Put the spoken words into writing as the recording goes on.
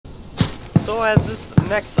So as this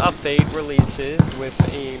next update releases with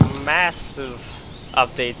a massive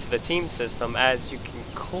update to the team system, as you can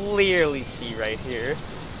clearly see right here,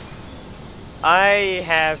 I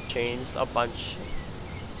have changed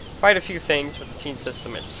quite a few things with the team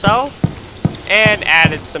system itself, and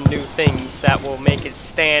added some new things that will make it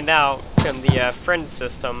stand out from the friend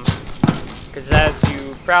system. Because as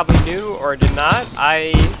you probably knew or did not,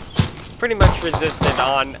 I pretty much resisted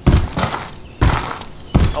on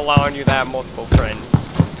allowing you to have multiple friends,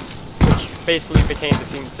 which basically became the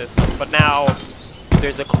team system. But now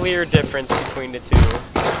there's a clear difference between the two,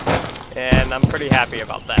 and I'm pretty happy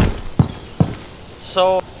about that.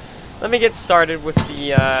 So let me get started with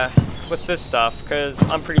the with this stuff, because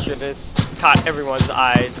I'm pretty sure this caught everyone's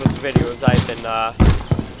eyes with the videos I've been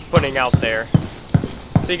putting out there.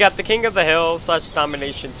 So you got the King of the Hill /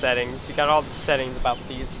 domination settings. You got all the settings about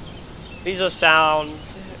these. These are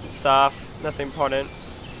sounds and stuff, nothing important.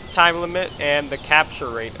 Time limit and the capture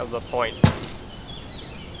rate of the points.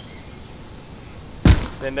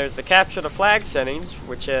 Then there's the capture the flag settings,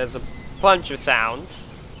 which has a bunch of sounds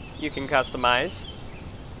you can customize.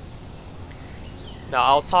 Now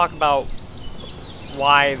I'll talk about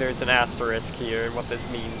why there's an asterisk here and what this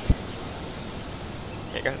means.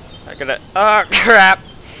 I gotta oh crap!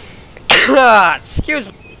 Excuse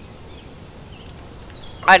me.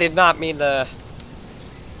 I did not mean to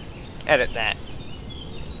edit that.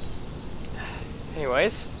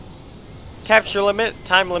 Anyways, capture limit,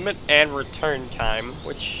 time limit, and return time,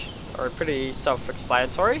 which are pretty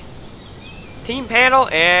self-explanatory. Team panel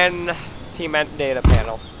and team data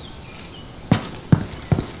panel.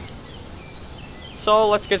 So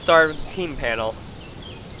let's get started with the team panel.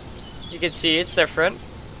 You can see it's different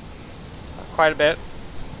quite a bit.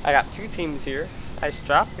 I got two teams here, Ice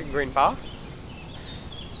Drop and Green Paw.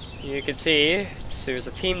 You can see there's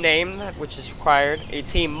a team name, which is required, a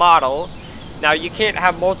team model. Now you can't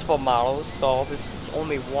have multiple models, so this is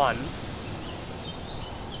only one.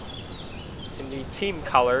 And the team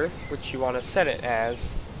color, which you want to set it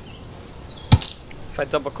as. If I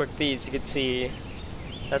double click these, you can see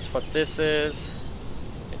that's what this is.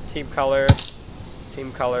 Team color,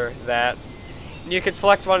 that. And you can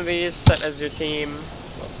select one of these, set as your team.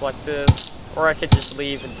 I'll select this, or I could just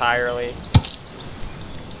leave entirely.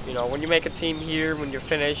 You know, when you make a team here, when you're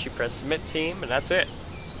finished, you press submit team, and that's it.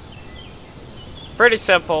 Pretty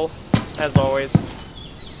simple, as always.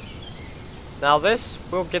 Now this,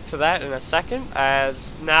 we'll get to that in a second,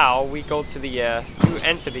 as now we go to the new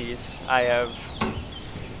entities I have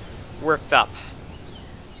worked up.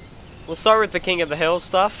 We'll start with the King of the Hill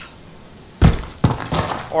stuff,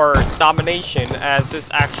 or domination, as this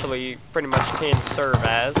actually pretty much can serve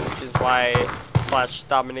as, which is why /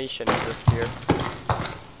 domination exists here.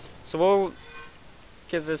 So we'll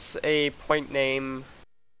give this a point name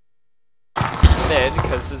mid,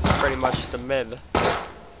 because this is pretty much the mid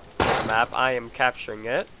map. I am capturing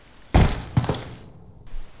it.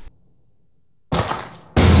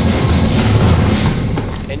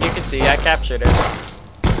 And you can see I captured it.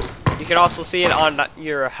 You can also see it on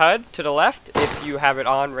your HUD to the left if you have it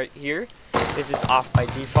on right here. This is off by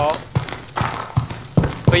default.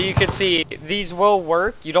 But you can see these will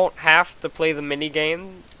work. You don't have to play the mini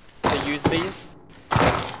game to use these.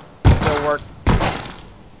 They'll work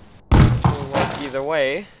either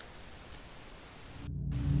way.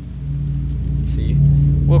 Let's see.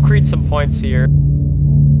 We'll create some points here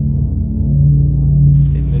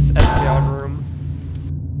in this Espion room.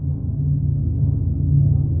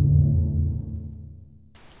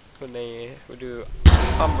 When we do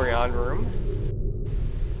Umbreon room.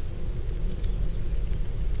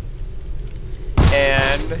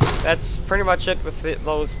 And that's pretty much it with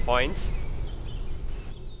those points.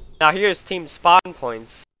 Now here's team spawn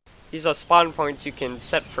points. These are spawn points you can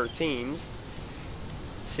set for teams.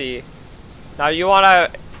 See. Now you want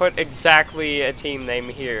to put exactly a team name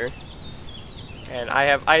here. And I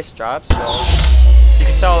have Ice Drop, so you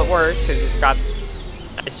can tell it works because it's got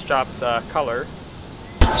Ice Drop's color.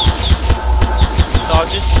 So I'll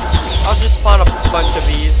just spawn a bunch of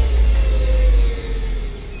these.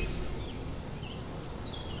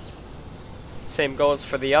 Same goes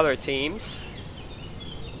for the other teams.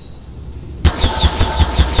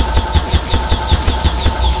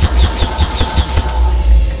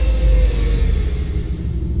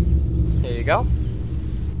 There you go.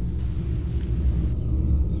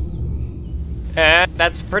 And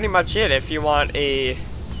that's pretty much it if you want a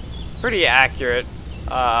pretty accurate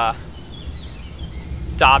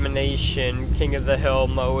domination King of the Hill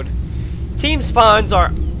mode. Team spawns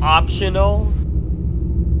are optional.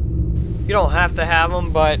 You don't have to have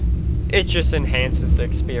them, but it just enhances the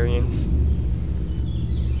experience.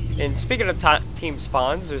 And speaking of team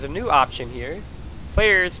spawns, there's a new option here.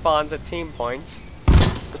 Player spawns at team points,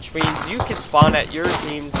 which means you can spawn at your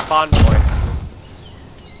team's spawn point.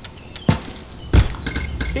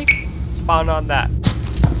 See? Spawn on that.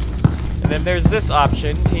 And then there's this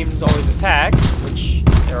option, teams always attack, which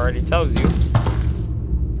it already tells you.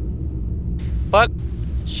 But,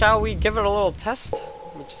 shall we give it a little test?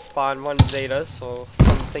 Let me just spawn one Zeta so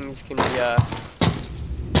some things can be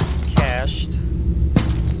cached.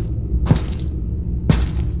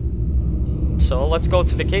 So let's go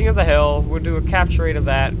to the King of the Hill, we'll do a capture rate of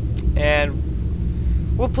that, and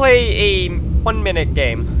we'll play a 1-minute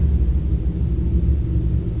game.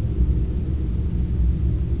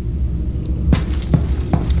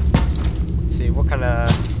 Let's see, what kind of,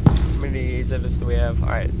 how many Zetas do we have?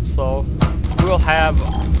 Alright, so we'll have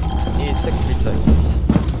a 66.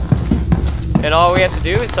 And all we have to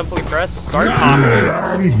do is simply press start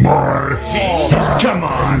talking. Come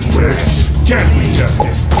on, can't we just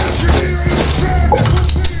discuss?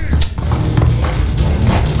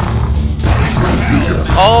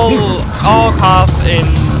 All costs in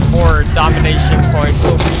or domination points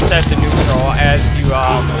will be set to neutral as you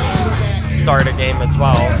start a game as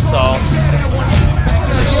well. So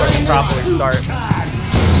you can properly start.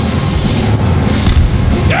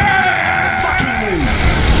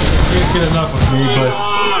 Can't get enough of me, but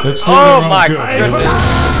it's oh my goodness!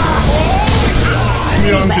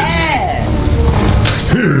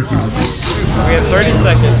 We have 30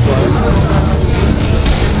 seconds left.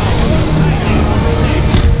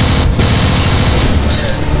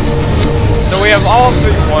 So we have all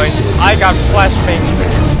 3 points. I got flashbang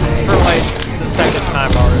for like the 2nd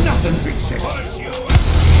time already. Nothing beats it.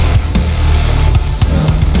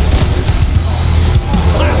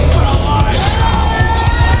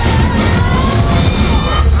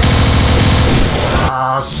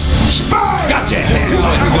 Gotcha!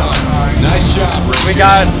 Nice job, Rick. We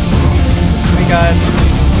got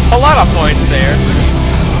a lot of points there.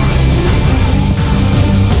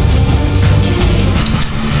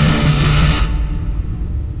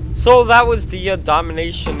 So that was the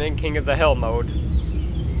domination in King of the Hill mode.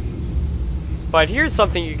 But here's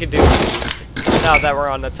something you can do now that we're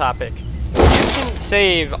on the topic. You can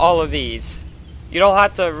save all of these. You don't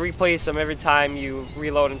have to replace them every time you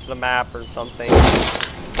reload into the map or something.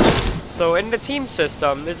 So in the team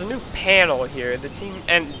system, there's a new panel here, the team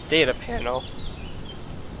and data panel.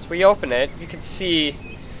 So we open it, you can see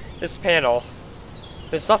this panel.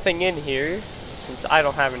 There's nothing in here, since I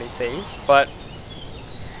don't have any saves, but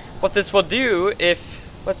what this will do if,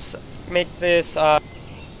 let's make this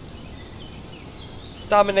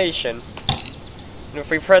domination. And if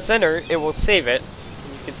we press enter, it will save it.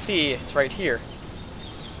 And you can see it's right here.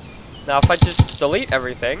 Now if I just delete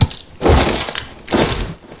everything,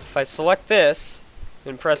 if I select this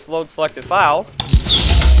and press load selected file,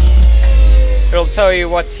 it'll tell you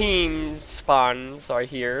what team spawns are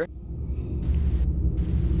here.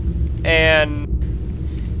 And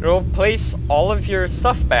it'll place all of your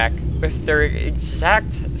stuff back with their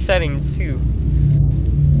exact settings too.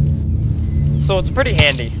 So it's pretty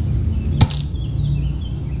handy.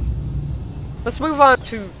 Let's move on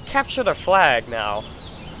to capture the flag now.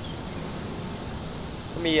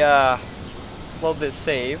 Let me load this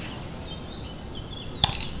save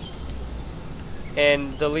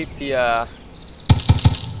and delete the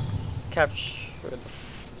capture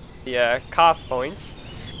the cough points.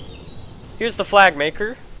 Here's the flag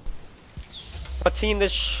maker. What team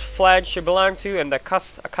this flag should belong to, and a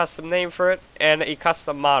custom name for it, and a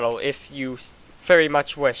custom model if you very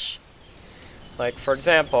much wish. Like for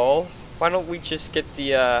example, why don't we just get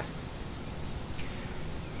the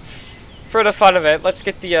for the fun of it, let's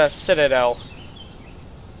get the Citadel.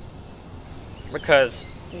 Because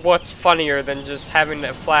what's funnier than just having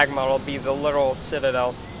the flag model be the literal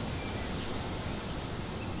Citadel?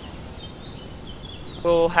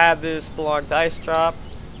 We'll have this belong to Ice Drop.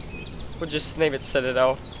 We'll just name it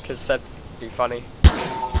Citadel, because that'd be funny.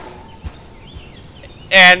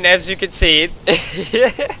 And as you can see,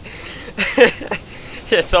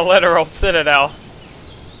 it's a literal Citadel.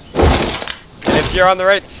 And if you're on the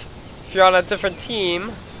right, if you're on a different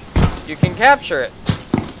team, you can capture it.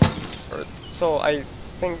 Or so I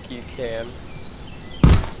think you can.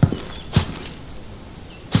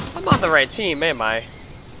 I'm on the right team, am I?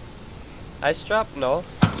 Ice Drop? No.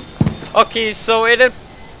 Okay, so it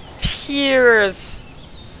appears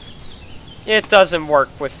it doesn't work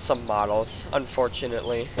with some models,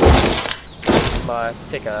 unfortunately. I'm gonna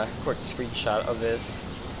take a quick screenshot of this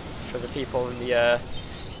for the people in the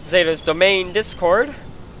Zeta's domain Discord,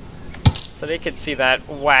 so they can see that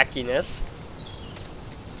wackiness.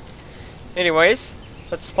 Anyways,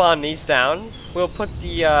 Let's spawn these down. We'll put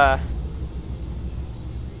the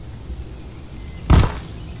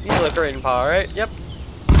these are green paw, right? Yep.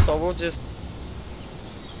 So we'll just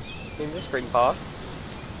name this green paw.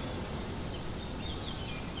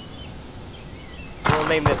 We'll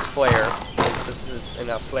name this flare, because this is in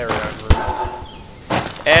a flare room.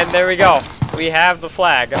 And there we go. We have the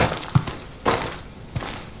flag.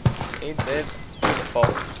 Ain't it beautiful?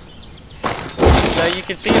 Now you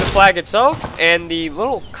can see the flag itself and the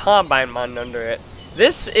little combine mod under it.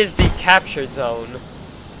 This is the capture zone.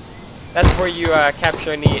 That's where you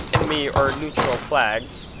capture any enemy or neutral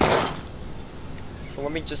flags. So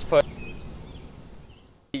let me just put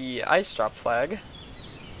the ice drop flag,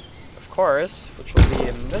 of course, which will be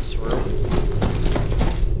in this room.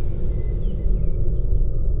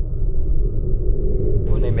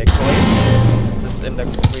 When they make noise, since it's in the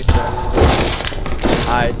complete zone.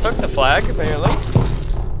 I took the flag, apparently.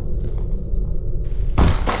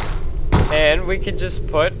 And we could just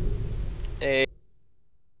put a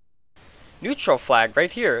neutral flag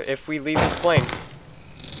right here if we leave this blank.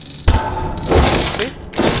 See?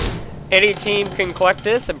 Any team can collect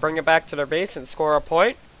this and bring it back to their base and score a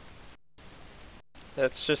point.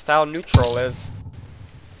 That's just how neutral is.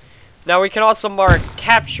 Now we can also mark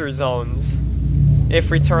capture zones if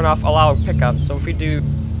we turn off allow pickup. So if we do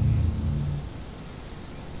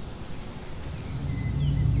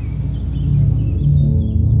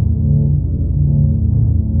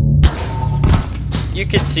you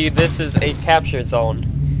can see this is a capture zone.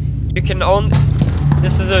 You can own.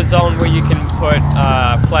 This is a zone where you can put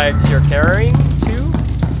flags you're carrying to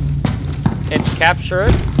and capture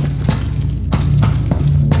it.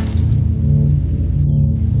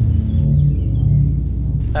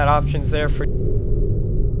 That option's there for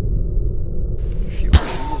if you want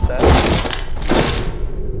to use that.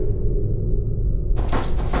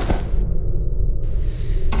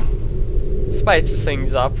 Spices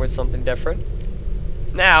things up with something different.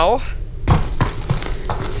 Now,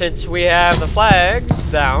 since we have the flags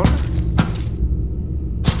down,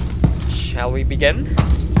 shall we begin?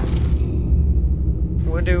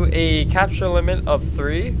 We'll do a capture limit of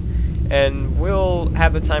 3, and we'll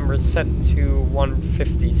have the timer set to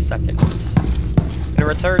 150 seconds. And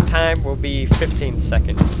return time will be 15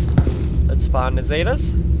 seconds. Let's spawn the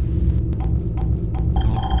Zetas.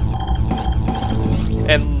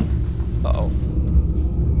 And, uh-oh.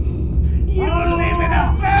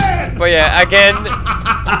 But yeah, again,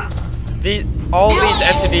 all these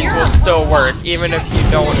entities will still work, even if you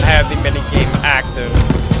don't have the minigame active.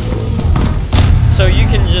 So you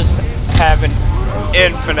can just have an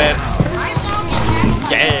infinite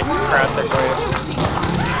game, practically.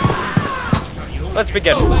 Let's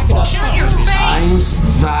begin.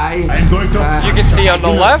 You can see on the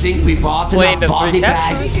left, playing the 3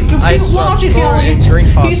 captions, ice drop score, and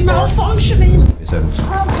drink pause score.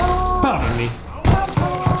 Pardon me.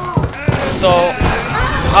 So,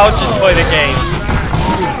 I'll just play the game.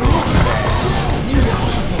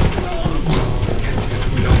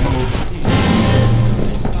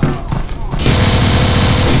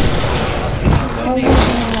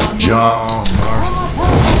 John.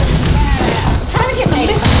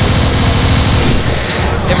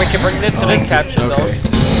 And we can bring this to this capture zone. And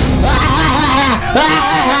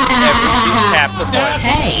we choose cap to play.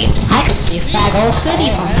 Hey, I can see Flag Hole City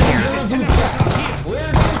from here.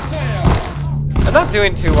 I'm not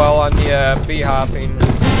doing too well on the bee hopping.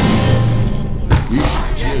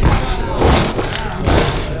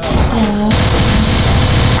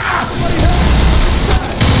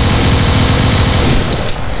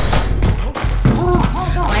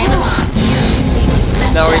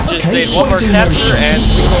 Now we just need one more capture and we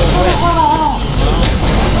will win.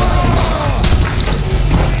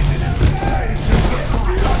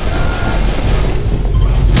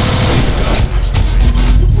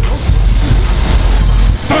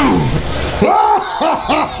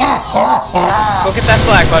 Go get that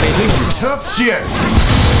flag, buddy. Tough shit.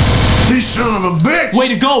 This son of a bitch. Way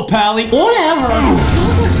to go, Pally. Whatever.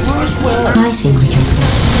 I think we can put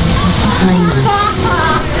behind me.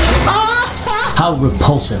 How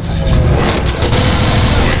repulsive.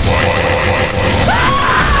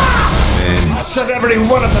 I'll shove every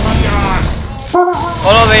one of them on your arse. Oh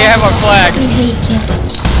no, they have our flag. I hate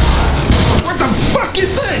campers. What the fuck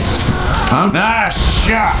is this? Huh? Nice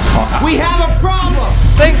shot. We have a problem!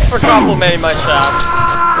 Thanks for complimenting my shot.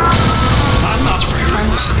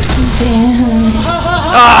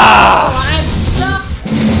 I'm stuck.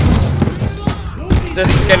 This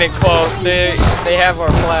is getting close. They have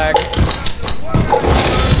our flag.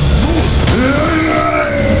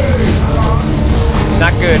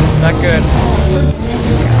 Not good. Not good.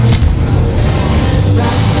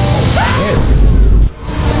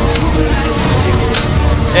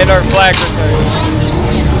 And our flag returned.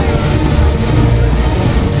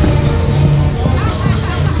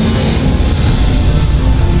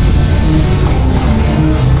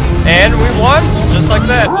 And we won, just like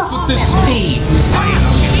that.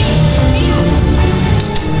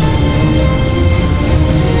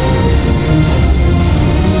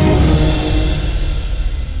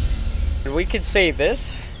 We could save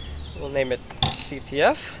this. We'll name it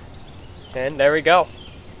CTF. And there we go.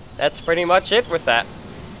 That's pretty much it with that.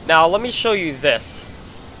 Now let me show you this.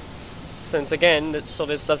 Since again, so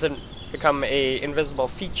this doesn't become a invisible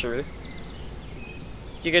feature.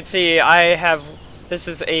 You can see I have, this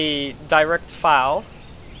is a direct file.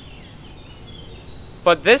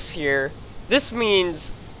 But this here, this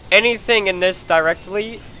means anything in this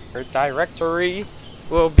directory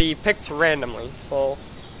will be picked randomly. So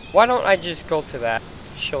why don't I just go to that,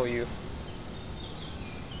 show you.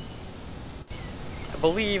 I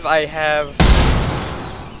believe I have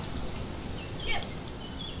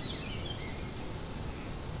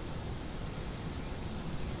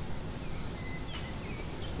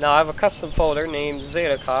now I have a custom folder named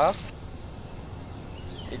Zeta.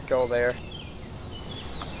 You go there.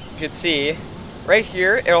 You can see right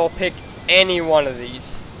here it'll pick any one of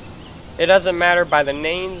these. It doesn't matter by the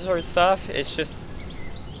names or stuff, it's just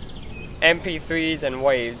MP3s and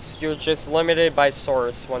waves. You're just limited by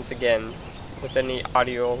source once again with any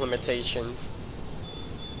audio limitations.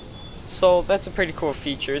 So that's a pretty cool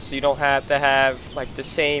feature, so you don't have to have like the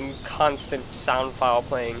same constant sound file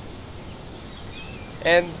playing.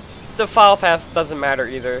 And the file path doesn't matter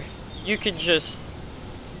either. You could just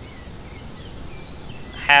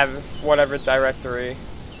have whatever directory.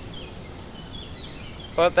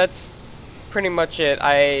 But that's pretty much it.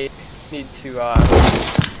 I need to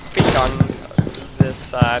speak on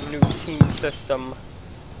this new team system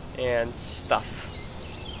and stuff.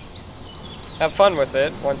 Have fun with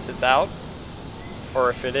it once it's out, or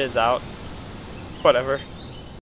if it is out, whatever.